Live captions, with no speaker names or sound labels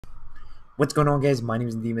What's going on, guys? My name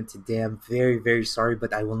is Demon. Today I'm very sorry,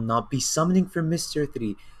 but I will not be summoning for Mr.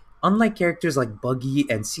 3. Unlike characters like Buggy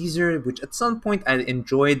and Caesar, which at some point I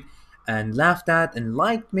enjoyed and laughed at and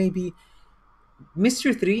liked maybe,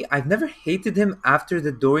 Mr. 3, I've never hated him after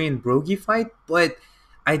the Dorian Brogy fight, but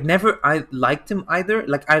I liked him either.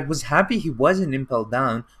 Like, I was happy he was in Impel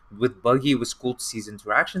Down with Buggy. It was cool to see his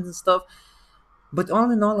interactions and stuff. But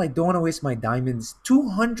all in all, I don't want to waste my diamonds.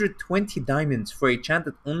 220 diamonds for a chant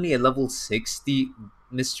at only a level 60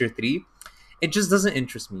 Mr. 3. It just doesn't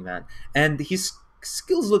interest me, man. And his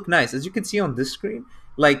skills look nice. As you can see on this screen,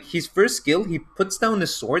 like his first skill, he puts down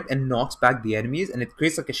his sword and knocks back the enemies, and it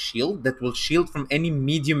creates like a shield that will shield from any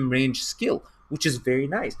medium range skill, which is very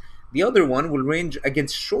nice. The other one will range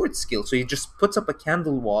against short skill, so he just puts up a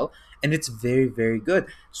candle wall, and it's very good.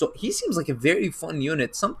 So he seems like a very fun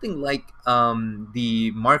unit, something like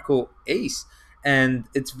the Marco Ace, and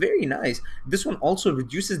it's very nice. This one also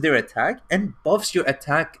reduces their attack and buffs your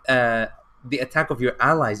attack, the attack of your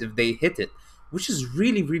allies if they hit it, which is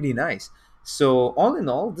really nice. So all in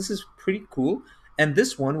all, this is pretty cool. And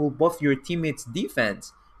this one will buff your teammates'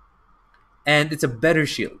 defense, and it's a better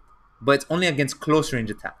shield, but it's only against close range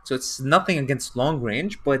attack. So it's nothing against long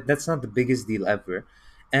range, but that's not the biggest deal ever.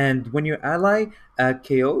 And when your ally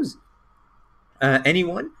KOs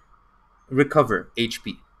anyone, recover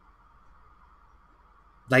HP.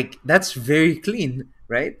 Like, that's very clean,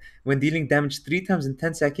 right? When dealing damage 3 times in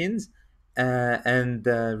 10 seconds, and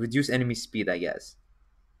reduce enemy speed, I guess.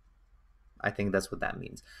 I think that's what that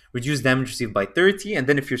means. Reduce damage received by 30, and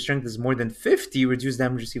then if your strength is more than 50, reduce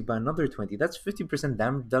damage received by another 20. That's 50%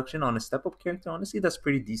 damage reduction on a step up character. Honestly, that's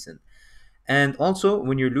pretty decent. And also,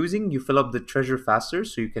 when you're losing, you fill up the treasure faster,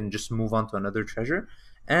 so you can just move on to another treasure.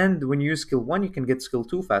 And when you use skill 1, you can get skill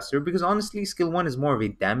 2 faster, because honestly, skill 1 is more of a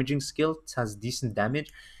damaging skill. It has decent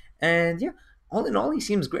damage. And yeah, all in all, he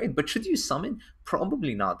seems great. But should you summon?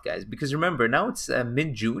 Probably not, guys, because remember, now it's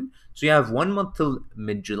mid-June, so you have 1 month till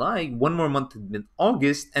mid-July, one more month till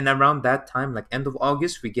mid-August, and around that time, like end of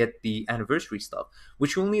August, we get the anniversary stuff,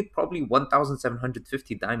 which you'll need probably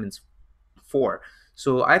 1,750 diamonds for.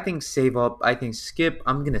 So I think save up. I think skip.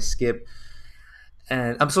 I'm gonna skip.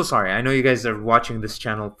 And I'm so sorry. I know you guys are watching this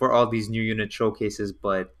channel for all these new unit showcases,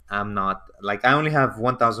 but I'm not. Like, I only have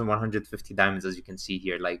 1,150 diamonds, as you can see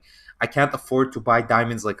here. Like, I can't afford to buy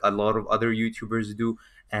diamonds like a lot of other YouTubers do,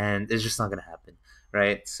 and it's just not gonna happen,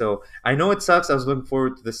 right? So I know it sucks. I was looking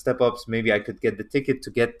forward to the step ups. Maybe I could get the ticket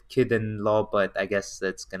to get Kid and Law, but I guess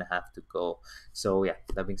that's gonna have to go. So yeah.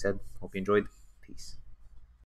 That being said, hope you enjoyed. Peace.